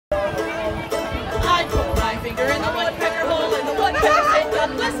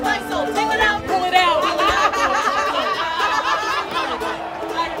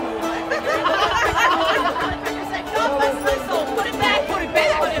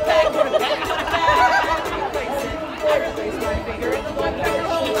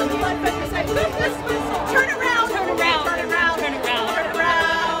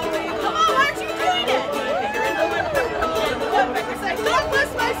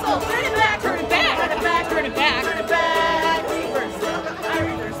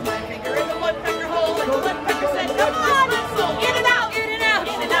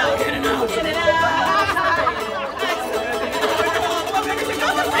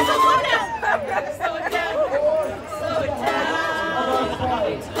Slow it down. Slow it down. Slow it down.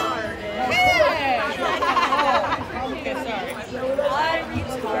 Okay, sorry. I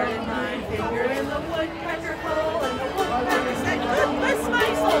retarded my finger in the woodpecker hole, and the woodpecker said, "Goodness, my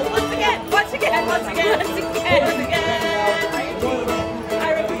soul." Once again. Once again. Once again. Once again. Once again.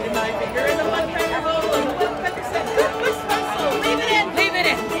 I repeated my finger in the woodpecker hole, and the woodpecker said, "Goodness, my soul." Leave it in. Leave it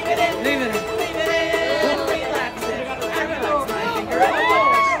in. Leave it in. Leave it in. Leave it in. Relax it. I relaxed my finger in the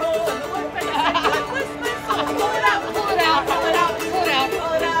woodpecker hole, and the woodpecker said, "Goodness, my soul." Pull it out. Pull it out. Pull it out. Pull it out.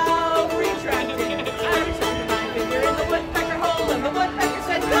 Pull it out. Retract it. I retracted my finger in the woodpecker hole, and the woodpecker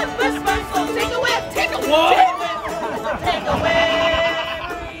said, "Goodness, my soul." Take a whiff. Take a whiff. What? Take a whiff.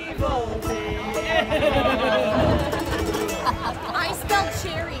 Revolting. I spelled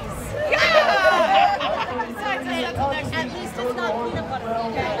cherries. Yeah! At least it's not peanut butter,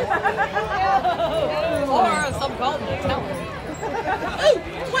 okay? Or some golden Nutella. Ooh,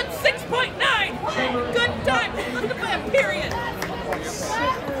 what's 6.9? Good time. Look at my period.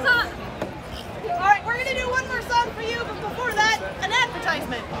 Alright, we're gonna do one more song for you, but before that, an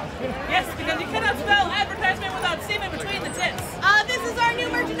advertisement. Yes, because you cannot spell advertisement without semen between the tits. This is our new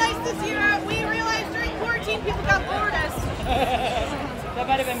merchandise this year. We realized during quarantine people got bored us. That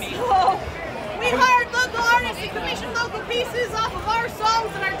might have been me. So, we hired local artists and commissioned local pieces off of our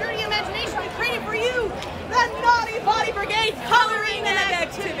songs and our dirty imagination we created for you. The Naughty Bawdy Brigade Coloring and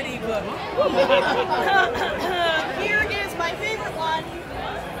Activity book. Here is my favorite one.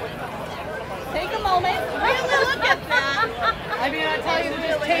 Take a moment. Really look at that. I mean, I tell you to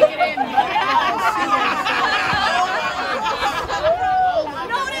just take it in.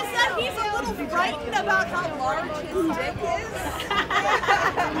 Notice that he's a little frightened about how large his dick is.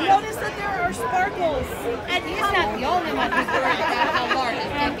 Notice that there are sparkles. And he's not the only one who's worried about how large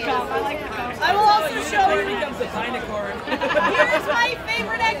his dick is. I will also show you. Here's my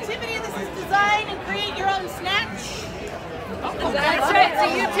favorite activity. This is design and create your own snatch. That's right, so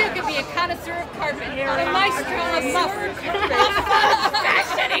you too could be a connoisseur of carpet, a maestro of mufflers.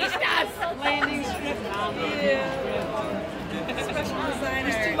 Fashionistas! Landing strip. Special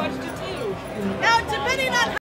designer.